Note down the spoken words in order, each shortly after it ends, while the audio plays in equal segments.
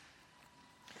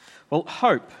Well,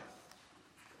 hope.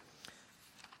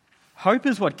 Hope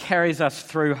is what carries us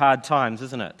through hard times,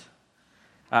 isn't it?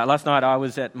 Last night I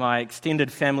was at my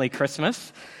extended family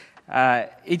Christmas.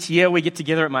 Each year we get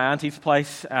together at my auntie's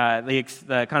place.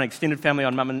 The kind of extended family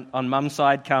on mum's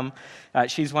side come.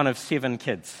 She's one of 7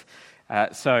 kids.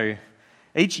 So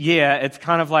each year it's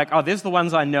kind of like, oh, there's the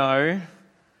ones I know.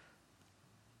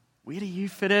 Where do you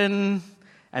fit in?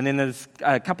 And then there's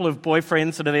a couple of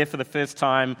boyfriends that are there for the first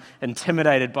time,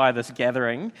 intimidated by this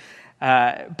gathering.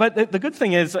 But the good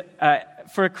thing is,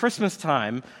 for a Christmas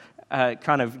time,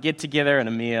 kind of get together and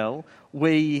a meal,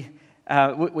 we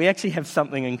actually have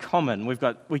something in common.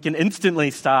 We can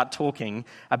instantly start talking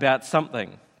about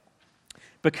something,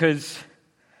 because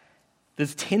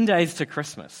there's 10 days to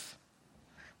Christmas.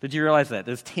 Did you realize that?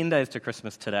 There's 10 days to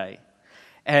Christmas today.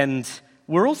 And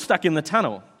we're all stuck in the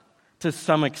tunnel to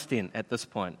some extent at this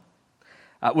point.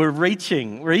 We're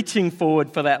reaching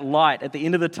forward for that light at the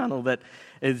end of the tunnel that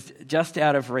is just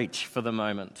out of reach for the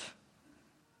moment.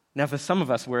 Now, for some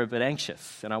of us, we're a bit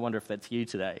anxious, and I wonder if that's you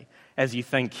today, as you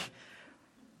think,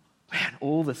 man,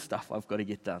 all this stuff I've got to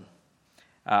get done.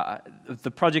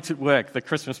 The projects at work, the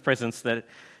Christmas presents that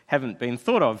haven't been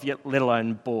thought of yet, let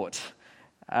alone bought.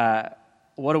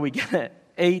 What are we going to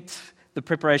eat? The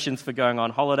preparations for going on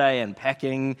holiday and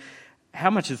packing. How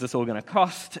much is this all going to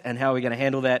cost, and how are we going to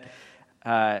handle that?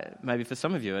 Maybe for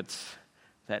some of you, it's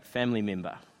that family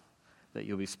member that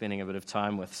you'll be spending a bit of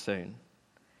time with soon.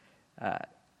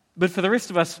 But for the rest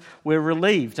of us, we're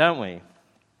relieved, aren't we?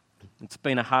 It's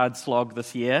been a hard slog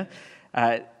this year,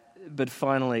 but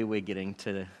finally we're getting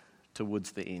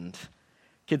towards the end.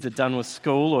 Kids are done with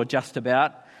school, or just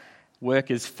about.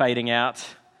 Work is fading out.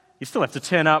 You still have to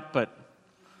turn up, but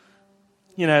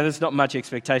there's not much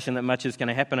expectation that much is going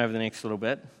to happen over the next little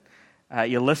bit.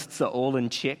 Your lists are all in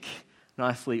check,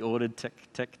 nicely ordered, tick,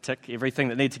 tick, tick, everything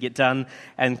that needs to get done,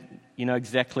 and you know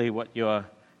exactly what you're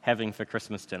having for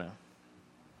Christmas dinner.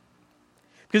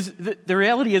 Because the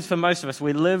reality is, for most of us,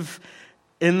 we live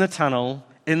in the tunnel,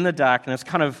 in the darkness,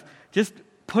 kind of just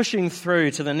pushing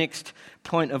through to the next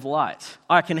point of light.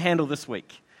 I can handle this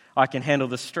week. I can handle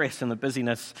the stress and the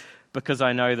busyness because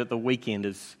I know that the weekend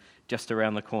is just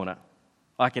around the corner.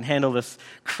 I can handle this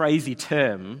crazy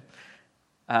term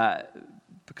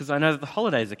because I know that the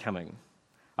holidays are coming.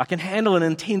 I can handle an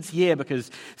intense year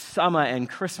because summer and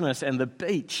Christmas and the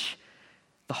beach,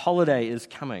 the holiday is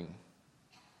coming.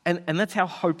 And that's how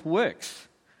hope works.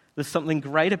 There's something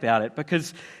great about it,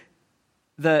 because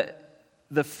the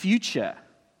future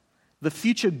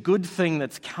good thing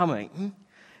that's coming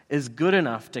is good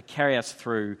enough to carry us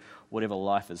through whatever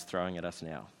life is throwing at us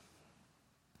now.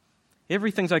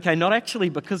 Everything's okay, not actually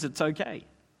because it's okay,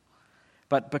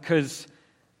 but because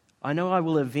I know I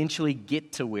will eventually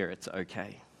get to where it's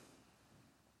okay.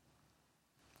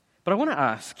 But I want to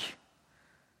ask,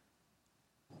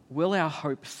 will our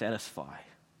hope satisfy?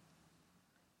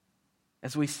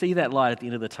 As we see that light at the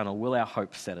end of the tunnel, will our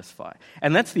hope satisfy?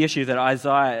 And that's the issue that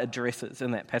Isaiah addresses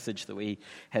in that passage that we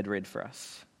had read for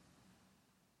us.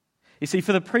 You see,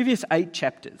 for the previous 8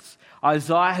 chapters,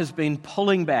 Isaiah has been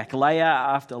pulling back layer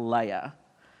after layer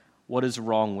what is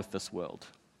wrong with this world.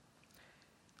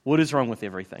 What is wrong with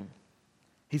everything?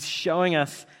 He's showing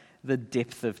us the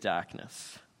depth of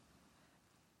darkness.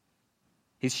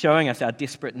 He's showing us our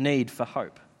desperate need for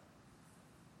hope.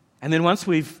 And then once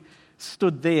we've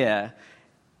stood there,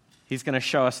 he's going to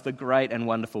show us the great and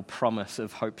wonderful promise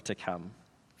of hope to come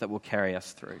that will carry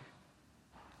us through.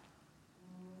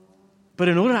 But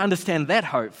in order to understand that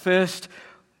hope, first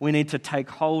we need to take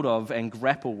hold of and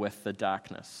grapple with the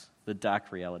darkness, the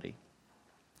dark reality.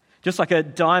 Just like a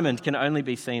diamond can only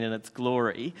be seen in its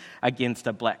glory against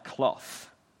a black cloth,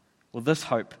 well, this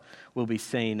hope will be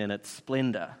seen in its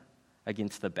splendor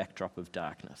against the backdrop of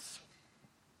darkness.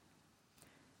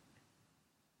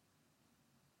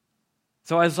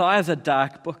 So Isaiah's a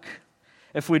dark book.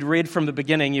 If we'd read from the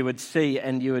beginning, you would see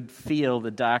and you would feel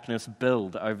the darkness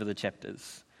build over the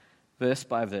chapters, verse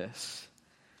by verse,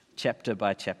 chapter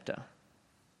by chapter.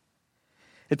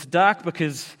 It's dark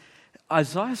because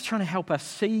Isaiah's trying to help us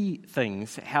see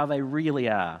things how they really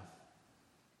are.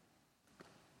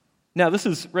 Now, this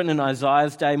is written in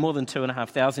Isaiah's day, more than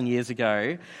 2,500 years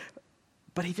ago,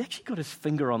 but he's actually got his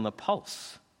finger on the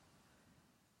pulse.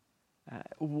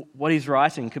 What he's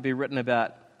writing could be written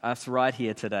about us right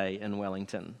here today in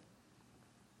Wellington.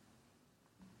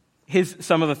 Here's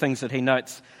some of the things that he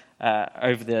notes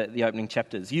over the opening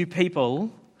chapters. You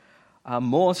people are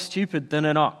more stupid than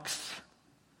an ox.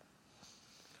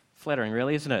 Flattering,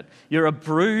 really, isn't it? You're a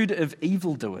brood of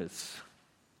evildoers,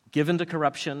 given to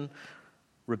corruption,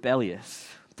 rebellious,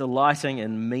 delighting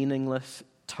in meaningless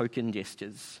token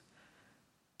gestures.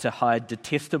 to hide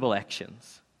detestable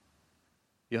actions.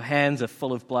 Your hands are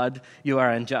full of blood. You are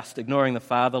unjust, ignoring the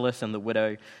fatherless and the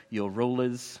widow. Your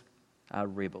rulers are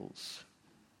rebels.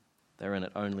 They're in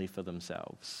it only for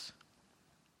themselves.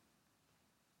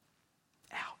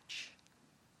 Ouch.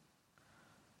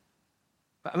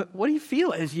 But what do you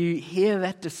feel as you hear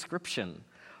that description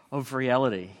of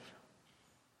reality?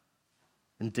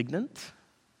 Indignant?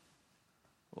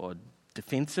 Or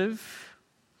defensive?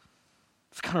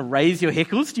 Just kind of raise your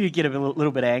hackles? Do you get a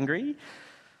little bit angry?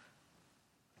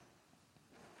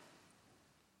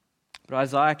 But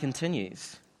Isaiah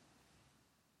continues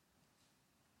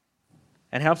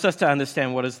and helps us to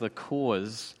understand what is the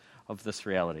cause of this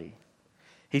reality.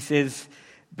 He says,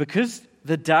 because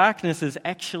the darkness is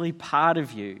actually part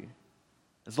of you,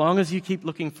 as long as you keep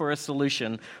looking for a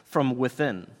solution from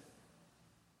within,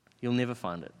 you'll never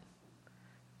find it.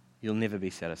 You'll never be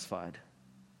satisfied.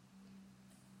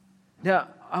 Now,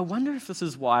 I wonder if this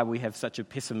is why we have such a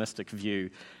pessimistic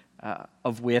view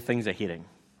of where things are heading.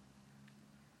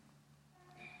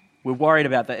 We're worried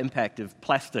about the impact of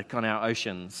plastic on our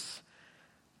oceans,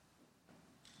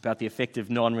 about the effect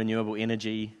of non-renewable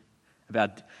energy,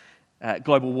 about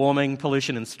global warming,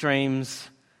 pollution in streams,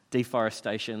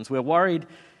 deforestation.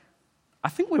 I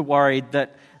think we're worried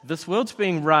that this world's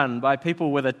being run by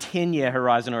people with a 10-year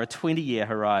horizon or a 20-year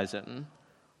horizon,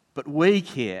 but we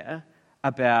care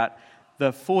about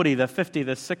the 40, the 50,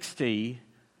 the 60,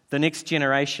 the next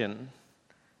generation,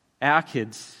 our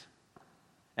kids,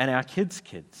 and our kids'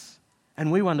 kids.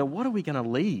 And we wonder, what are we going to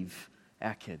leave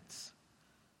our kids?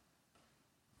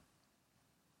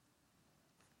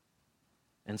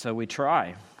 And so we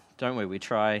try, don't we? We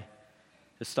try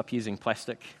to stop using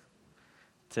plastic,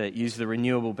 to use the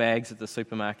renewable bags at the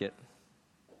supermarket.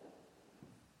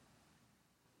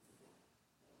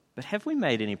 But have we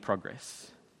made any progress?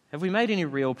 Have we made any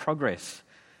real progress?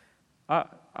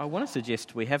 I want to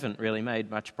suggest we haven't really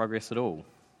made much progress at all.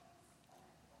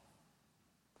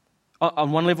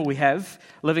 On one level we have.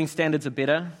 Living standards are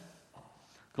better.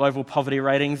 Global poverty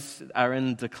ratings are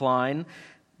in decline.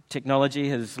 Technology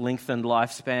has lengthened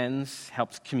lifespans,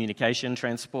 helps communication,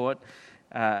 transport.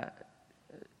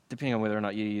 Depending on whether or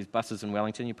not you use buses in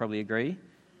Wellington, you probably agree.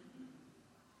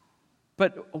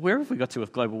 But where have we got to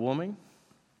with global warming?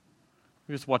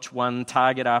 We just watch one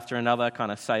target after another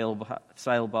kind of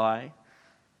sail by.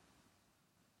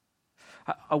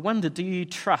 I wonder, do you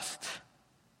trust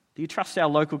our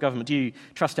local government? Do you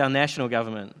trust our national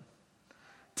government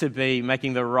to be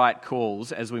making the right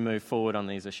calls as we move forward on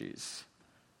these issues?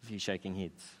 A few shaking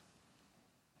heads.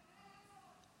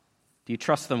 Do you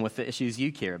trust them with the issues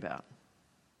you care about?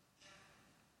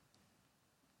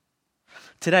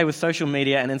 Today, with social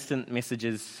media and instant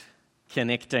messages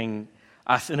connecting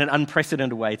us in an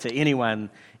unprecedented way to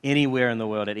anyone, anywhere in the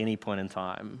world at any point in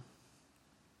time,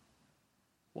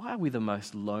 why are we the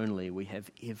most lonely we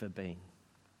have ever been?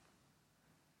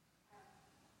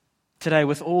 Today,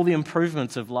 with all the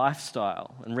improvements of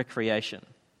lifestyle and recreation,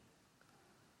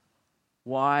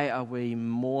 why are we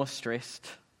more stressed,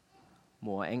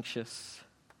 more anxious,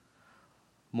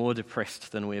 more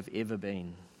depressed than we have ever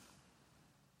been?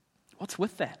 What's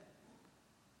with that?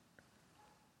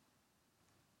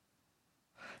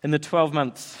 In the 12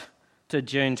 months to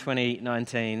June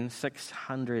 2019,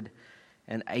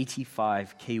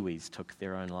 685 Kiwis took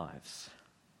their own lives.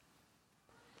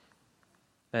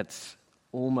 That's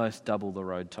almost double the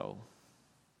road toll.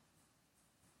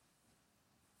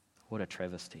 What a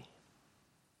travesty.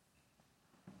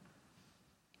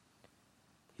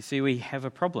 You see, we have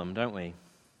a problem, don't we?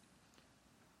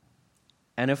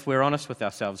 And if we're honest with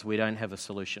ourselves, we don't have a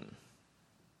solution.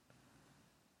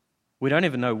 We don't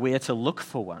even know where to look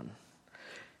for one.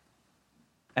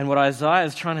 And what Isaiah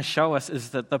is trying to show us is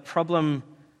that the problem,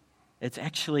 it's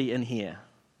actually in here.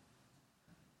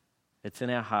 It's in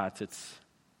our hearts, it's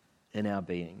in our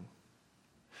being.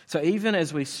 So even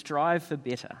as we strive for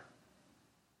better,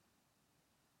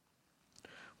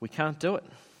 we can't do it.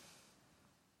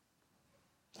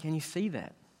 Can you see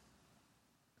that?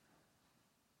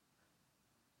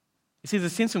 You see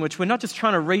the sense in which we're not just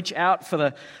trying to reach out for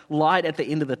the light at the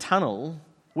end of the tunnel,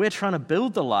 we're trying to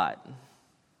build the light.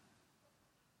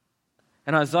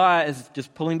 And Isaiah is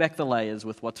just pulling back the layers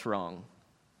with what's wrong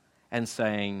and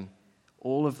saying,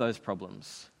 all of those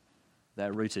problems,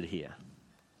 they're rooted here.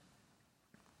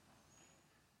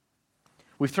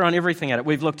 We've thrown everything at it.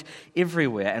 We've looked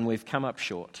everywhere and we've come up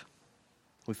short.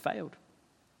 We've failed.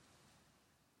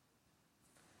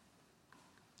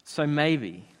 So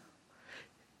maybe,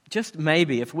 just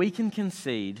maybe, if we can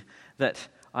concede that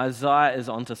Isaiah is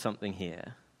onto something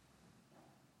here,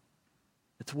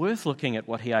 it's worth looking at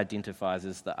what he identifies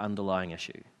as the underlying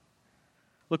issue.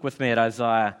 Look with me at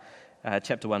Isaiah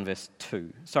chapter 1, verse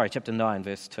 2. Sorry, chapter 9,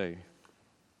 verse 2.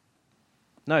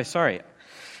 No, sorry.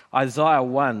 Isaiah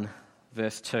 1,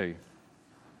 verse 2.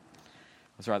 I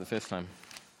was right the first time.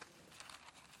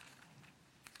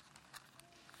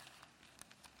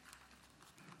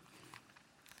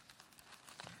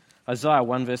 Isaiah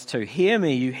 1, verse 2. Hear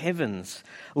me, you heavens.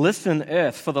 Listen,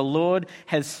 earth, for the Lord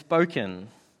has spoken.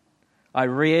 I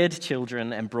reared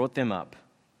children and brought them up,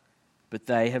 but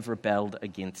they have rebelled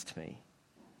against me.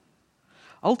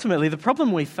 Ultimately, the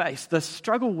problem we face, the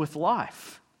struggle with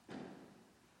life,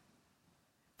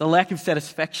 the lack of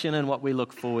satisfaction in what we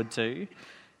look forward to,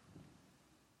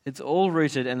 it's all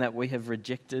rooted in that we have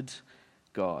rejected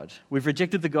God. We've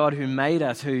rejected the God who made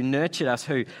us, who nurtured us,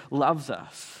 who loves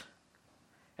us.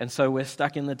 And so we're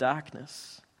stuck in the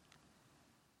darkness.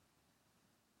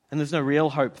 And there's no real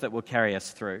hope that will carry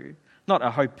us through. Not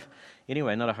a hope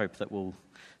that will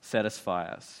satisfy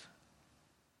us.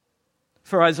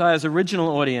 For Isaiah's original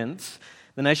audience,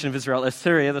 the nation of Israel,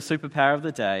 Assyria, the superpower of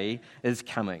the day, is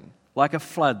coming. Like a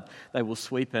flood, they will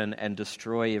sweep in and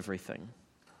destroy everything.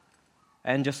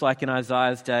 And just like in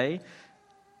Isaiah's day,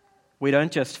 we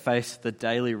don't just face the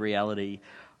daily reality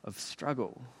of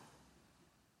struggle.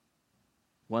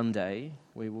 One day,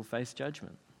 we will face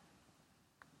judgment.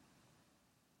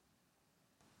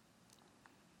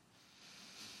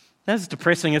 That's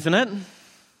depressing, isn't it?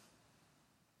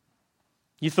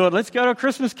 You thought, let's go to a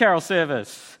Christmas carol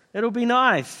service. It'll be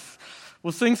nice.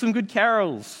 We'll sing some good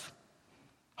carols.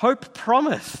 Hope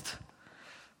promised.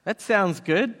 That sounds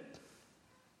good.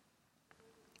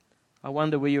 I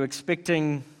wonder, were you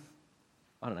expecting,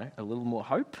 a little more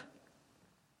hope?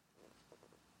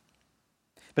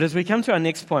 But as we come to our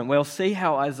next point, we'll see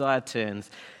how Isaiah turns,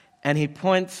 and he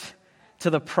points to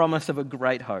the promise of a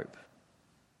great hope,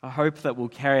 a hope that will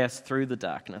carry us through the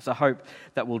darkness, a hope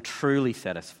that will truly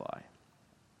satisfy.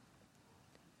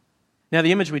 Now,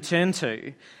 the image we turn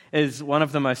to is one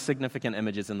of the most significant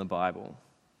images in the Bible.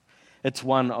 It's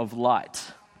one of light.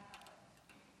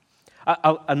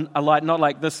 A light not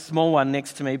like this small one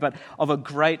next to me, but of a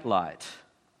great light.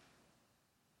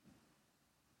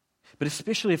 But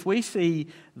especially if we see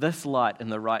this light in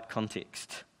the right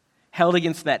context, held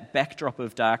against that backdrop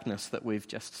of darkness that we've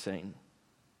just seen.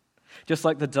 Just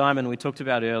like the diamond we talked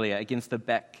about earlier against the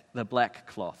black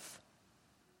cloth.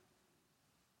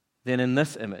 Then in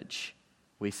this image,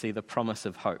 we see the promise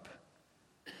of hope.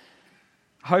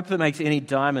 Hope that makes any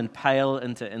diamond pale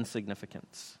into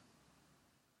insignificance.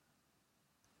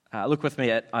 Look with me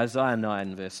at Isaiah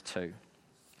 9, verse 2.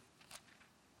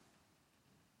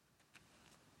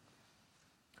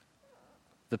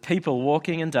 The people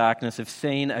walking in darkness have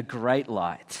seen a great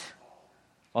light.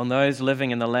 On those living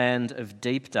in the land of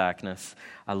deep darkness,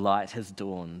 a light has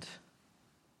dawned.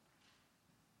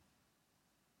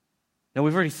 Now,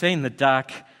 we've already seen the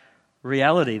dark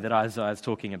reality that Isaiah is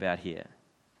talking about here.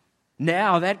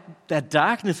 Now that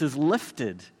darkness is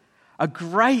lifted. A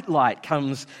great light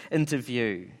comes into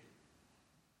view.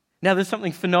 Now, there's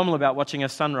something phenomenal about watching a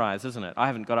sunrise, isn't it? I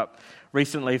haven't got up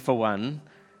recently for one.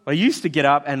 I used to get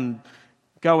up and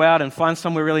go out and find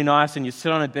somewhere really nice, and you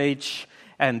sit on a beach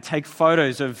and take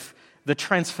photos of the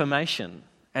transformation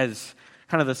as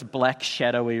kind of this black,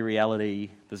 shadowy reality.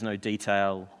 There's no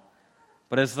detail.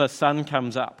 But as the sun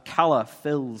comes up, colour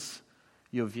fills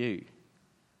your view.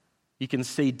 You can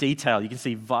see detail. You can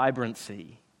see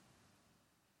vibrancy.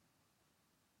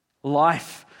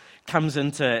 Life comes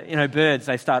into, birds,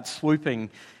 they start swooping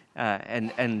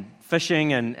and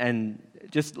fishing, and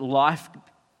just life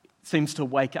seems to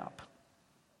wake up.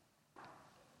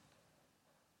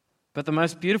 But the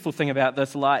most beautiful thing about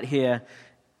this light here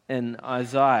in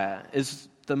Isaiah is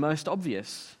the most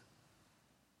obvious.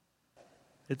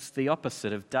 It's the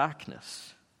opposite of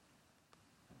darkness.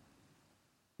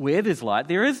 Where there's light,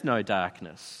 there is no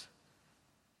darkness.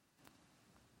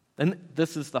 And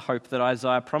this is the hope that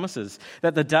Isaiah promises,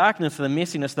 that the darkness, the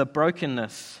messiness, the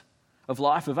brokenness of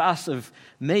life, of us, of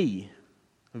me,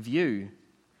 of you,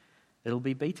 it'll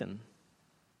be beaten.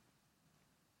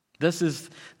 This is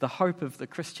the hope of the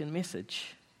Christian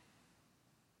message.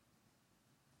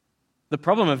 The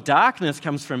problem of darkness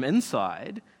comes from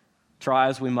inside. Try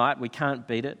as we might, we can't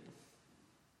beat it.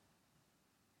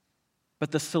 But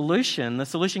the solution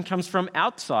comes from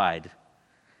outside.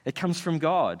 It comes from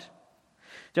God.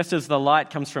 Just as the light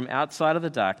comes from outside of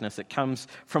the darkness, it comes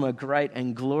from a great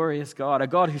and glorious God, a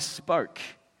God who spoke.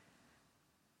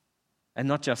 And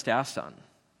not just our sun,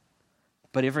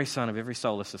 but every sun of every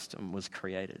solar system was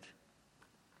created.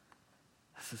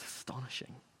 This is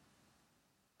astonishing.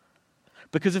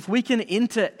 Because if we can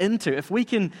if we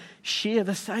can share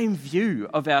the same view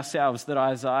of ourselves that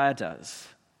Isaiah does,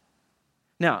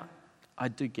 Now, I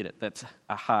do get it. That's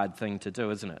a hard thing to do,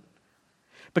 isn't it?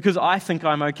 Because I think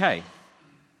I'm okay.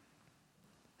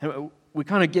 And we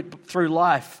kind of get through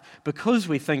life because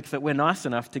we think that we're nice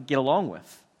enough to get along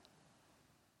with.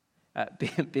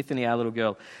 Bethany, our little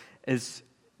girl, is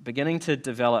beginning to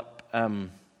develop,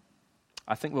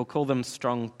 I think we'll call them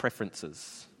strong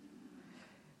preferences.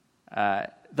 The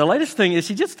latest thing is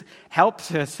she just helps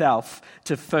herself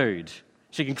to food.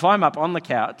 She can climb up on the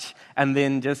couch and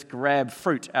then just grab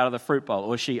fruit out of the fruit bowl,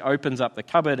 or she opens up the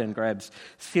cupboard and grabs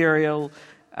cereal.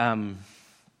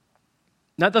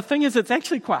 Now, the thing is, it's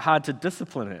actually quite hard to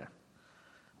discipline her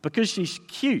because she's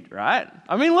cute, right?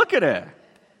 I mean, look at her.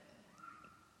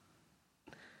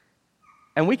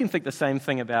 And we can think the same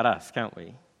thing about us, can't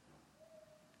we?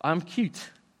 I'm cute.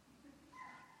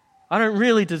 I don't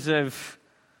really deserve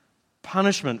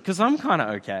punishment because I'm kind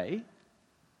of okay.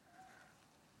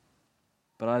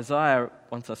 But Isaiah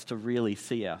wants us to really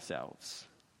see ourselves.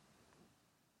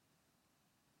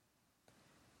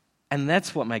 And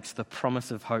that's what makes the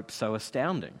promise of hope so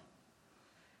astounding.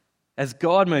 As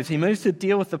God moves, he moves to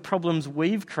deal with the problems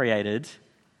we've created.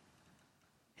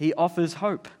 He offers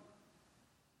hope.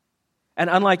 And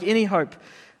unlike any hope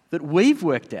that we've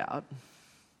worked out,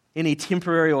 any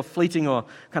temporary or fleeting or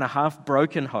kind of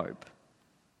half-broken hope,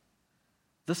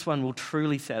 this one will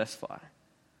truly satisfy.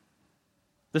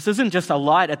 This isn't just a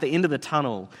light at the end of the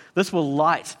tunnel. This will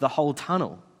light the whole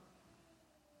tunnel.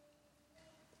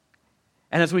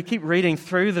 And as we keep reading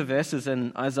through the verses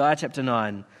in Isaiah chapter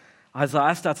 9,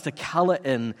 Isaiah starts to colour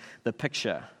in the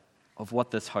picture of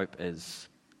what this hope is.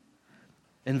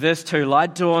 In verse 2,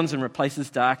 light dawns and replaces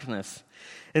darkness.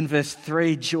 In verse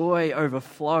 3, joy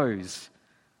overflows.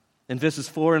 In verses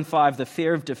 4 and 5, the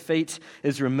fear of defeat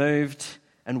is removed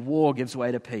and war gives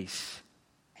way to peace.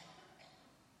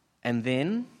 And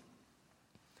then,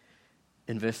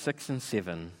 in verse 6 and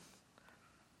 7,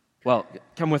 well,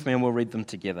 come with me and we'll read them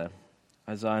together.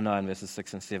 Isaiah 9, verses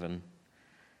 6 and 7.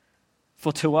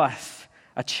 For to us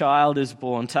a child is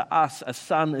born, to us a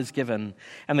son is given,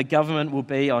 and the government will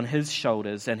be on his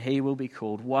shoulders, and he will be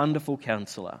called Wonderful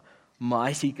Counselor,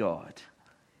 Mighty God,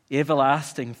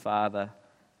 Everlasting Father,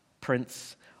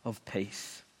 Prince of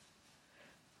Peace.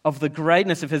 Of the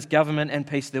greatness of his government and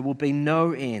peace there will be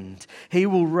no end. He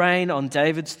will reign on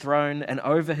David's throne and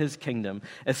over his kingdom,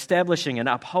 establishing and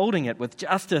upholding it with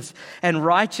justice and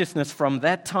righteousness from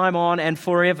that time on and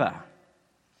forever.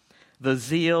 The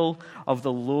zeal of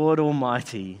the Lord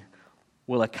Almighty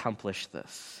will accomplish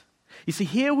this. You see,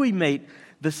 here we meet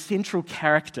the central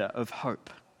character of hope.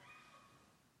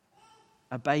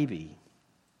 A baby.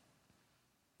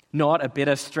 Not a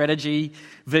better strategy,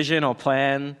 vision, or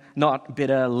plan, not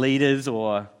better leaders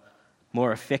or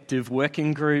more effective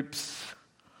working groups,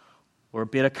 or a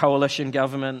better coalition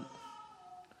government,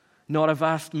 not a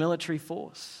vast military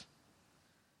force.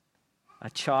 A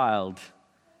child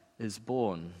is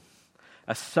born.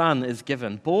 A son is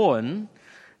given. Born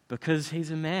because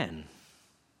he's a man.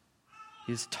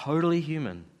 He's totally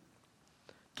human.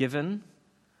 Given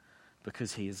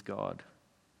because he is God.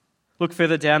 Look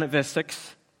further down at verse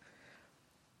 6.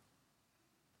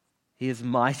 He is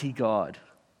mighty God.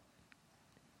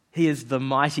 He is the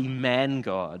mighty man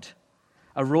God.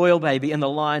 A royal baby in the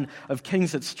line of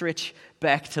kings that stretch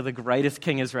back to the greatest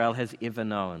king Israel has ever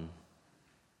known.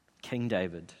 King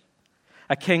David.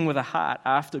 A king with a heart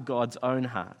after God's own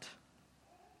heart.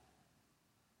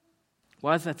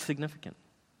 Why is that significant?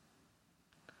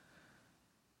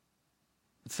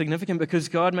 It's significant because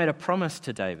God made a promise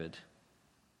to David.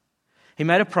 He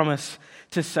made a promise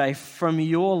to say, from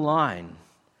your line,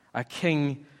 a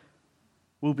king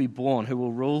will be born who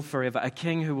will rule forever, a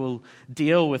king who will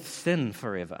deal with sin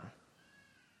forever.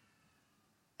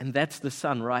 And that's the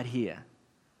Son right here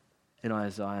in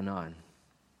Isaiah 9.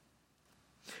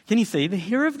 Can you see, the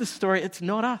hero of the story, it's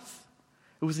not us.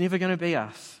 It was never going to be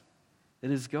us.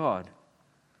 It is God.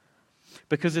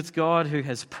 Because it's God who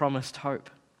has promised hope.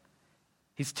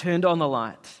 He's turned on the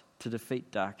light to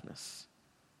defeat darkness.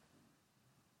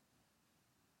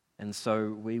 And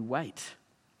so we wait.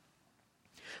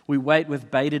 We wait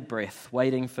with bated breath,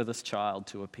 waiting for this child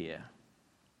to appear.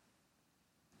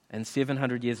 And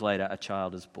 700 years later, a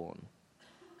child is born.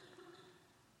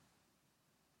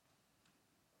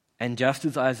 And just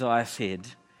as Isaiah said,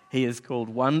 he is called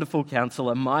Wonderful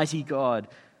Counselor, Mighty God,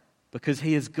 because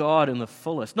he is God in the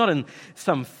fullest, not in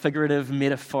some figurative,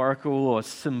 metaphorical, or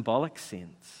symbolic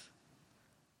sense.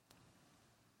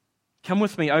 Come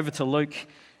with me over to Luke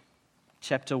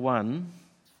chapter 1.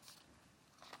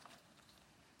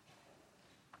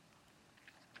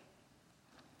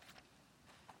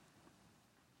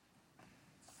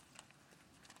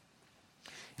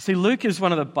 See, Luke is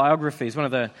one of the biographies,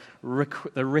 one of the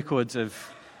records of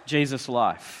Jesus'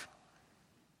 life,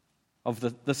 of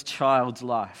this child's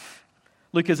life.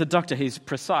 Luke is a doctor. He's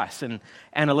precise and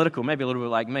analytical, maybe a little bit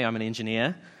like me. I'm an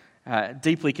engineer,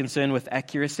 deeply concerned with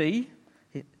accuracy.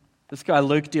 This guy,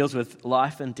 Luke, deals with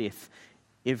life and death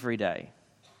every day.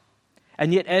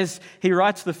 And yet, as he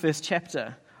writes the first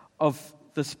chapter of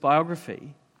this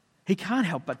biography, he can't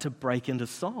help but to break into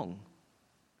song.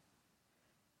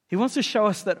 He wants to show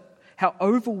us that how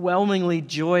overwhelmingly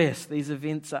joyous these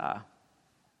events are.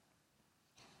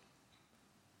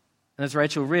 And as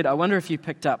Rachel read, I wonder if you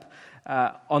picked up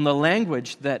on the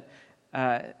language that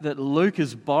Luke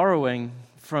is borrowing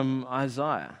from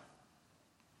Isaiah.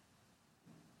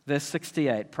 Verse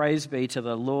 68, praise be to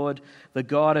the Lord, the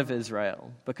God of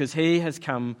Israel, because he has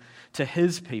come to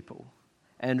his people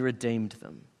and redeemed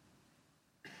them.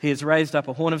 He has raised up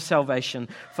a horn of salvation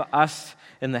for us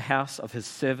in the house of his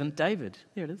servant David.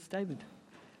 There it is, David.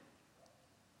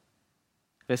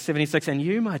 Verse 76, and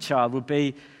you, my child, will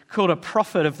be called a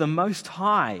prophet of the Most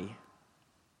High.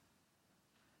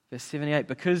 Verse 78,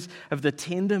 because of the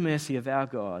tender mercy of our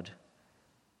God,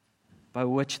 by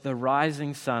which the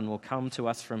rising sun will come to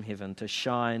us from heaven to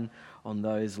shine on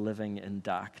those living in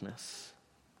darkness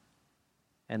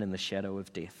and in the shadow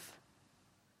of death,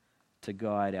 to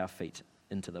guide our feet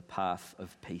into the path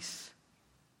of peace.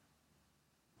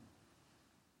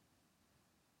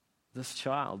 This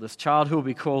child who will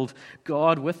be called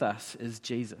God with us, is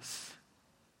Jesus,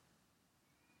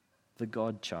 the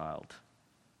God child.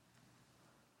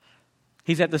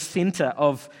 He's at the center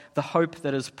of the hope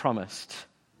that is promised.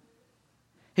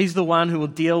 He's the one who will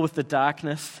deal with the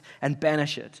darkness and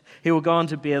banish it. He will go on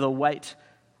to bear the weight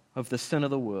of the sin of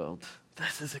the world.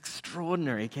 This is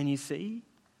extraordinary, can you see?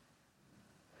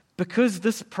 Because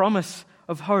this promise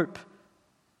of hope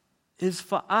is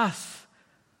for us.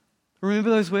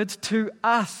 Remember those words? To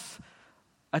us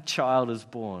a child is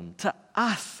born. To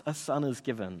us a son is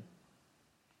given.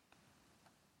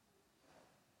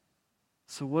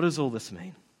 So what does all this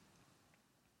mean?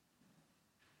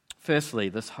 Firstly,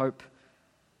 this hope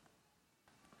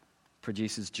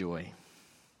produces joy.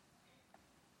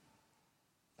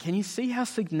 Can you see how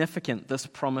significant this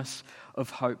promise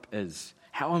of hope is?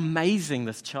 How amazing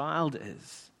this child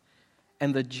is,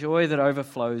 and the joy that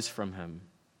overflows from him.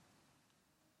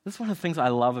 This is one of the things I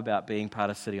love about being part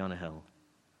of City on a Hill.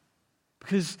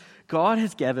 Because God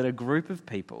has gathered a group of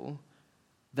people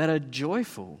that are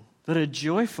joyful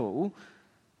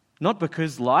not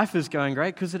because life is going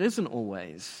great, because it isn't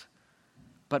always,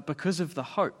 but because of the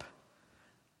hope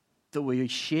that we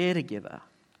share together.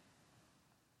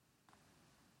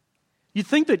 You'd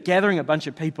think that gathering a bunch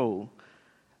of people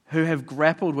who have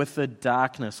grappled with the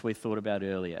darkness we thought about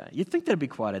earlier, you'd think that'd be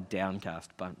quite a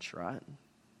downcast bunch, right?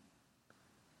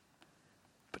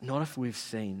 But not if we've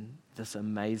seen this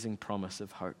amazing promise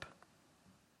of hope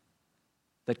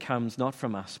that comes not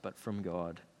from us but from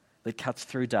God, that cuts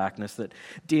through darkness, that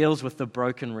deals with the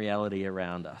broken reality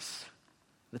around us,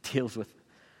 that deals with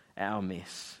our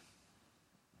mess.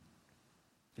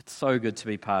 It's so good to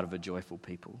be part of a joyful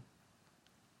people.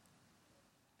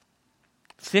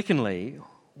 Secondly,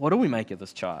 what do we make of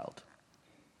this child?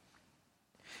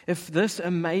 If this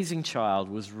amazing child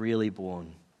was really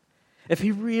born, if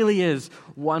he really is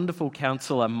wonderful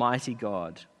counselor, mighty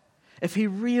God, if he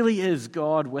really is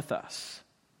God with us,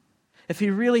 if he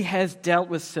really has dealt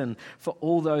with sin for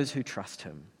all those who trust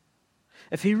him,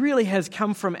 if he really has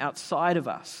come from outside of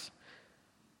us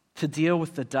to deal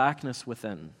with the darkness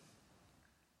within,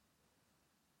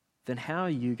 then how are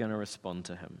you going to respond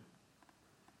to him?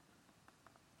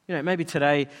 You know, maybe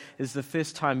today is the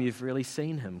first time you've really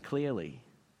seen him clearly.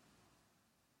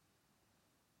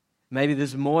 Maybe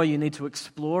there's more you need to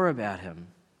explore about him,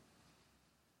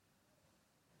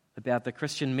 about the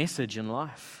Christian message in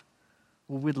life.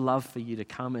 Well, we'd love for you to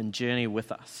come and journey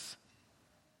with us.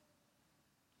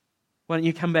 Why don't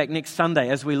you come back next Sunday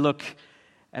as we look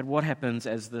at what happens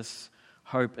as this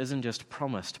hope isn't just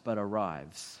promised but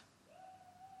arrives?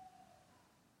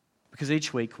 Because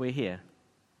each week we're here,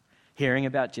 hearing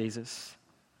about Jesus,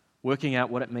 working out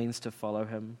what it means to follow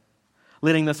him,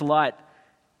 letting this light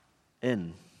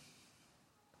in,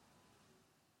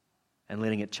 and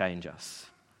letting it change us.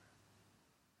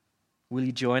 Will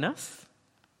you join us?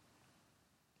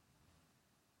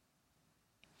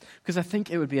 Because I think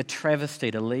it would be a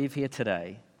travesty to leave here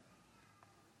today,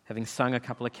 having sung a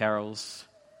couple of carols,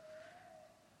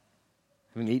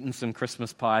 having eaten some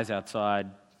Christmas pies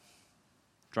outside,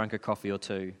 drunk a coffee or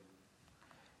two,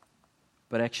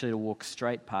 but actually to walk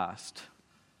straight past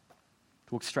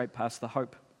the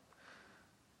hope,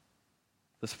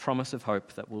 this promise of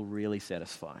hope that will really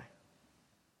satisfy.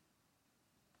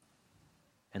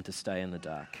 and to stay in the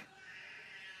dark.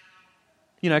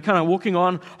 Kind of walking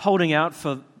on, holding out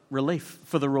for relief,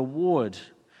 for the reward,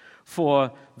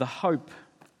 for the hope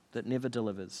that never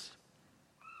delivers.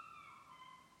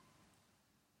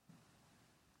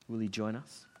 Will you join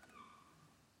us?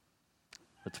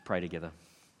 Let's pray together.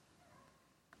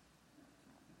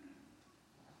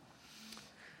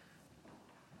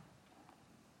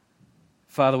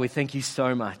 Father, we thank you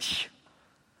so much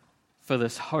for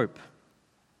this hope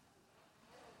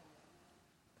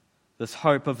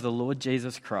of the Lord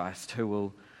Jesus Christ, who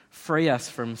will free us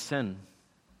from sin.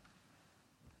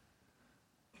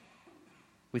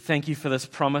 We thank you for this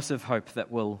promise of hope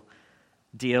that will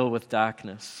deal with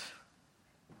darkness,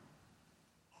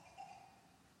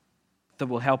 that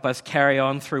will help us carry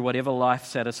on through whatever life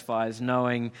satisfies,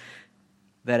 knowing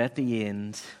that at the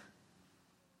end,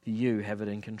 you have it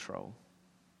in control.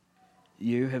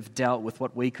 You have dealt with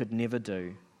what we could never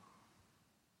do.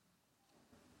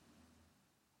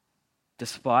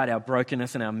 Despite our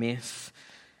brokenness and our mess,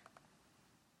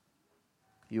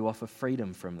 you offer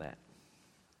freedom from that.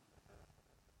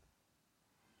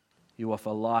 You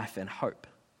offer life and hope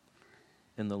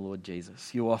in the Lord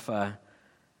Jesus. You offer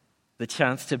the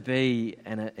chance to be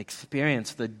and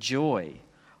experience the joy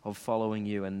of following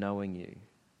you and knowing you.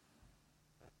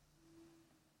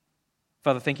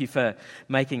 Father, thank you for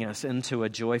making us into a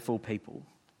joyful people,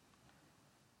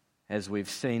 as we've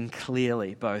seen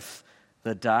clearly both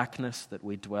the darkness that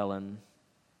we dwell in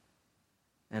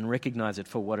and recognize it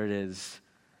for what it is,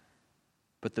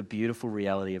 but the beautiful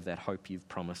reality of that hope you've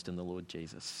promised in the Lord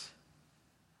Jesus.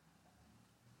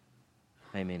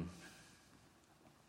 Amen.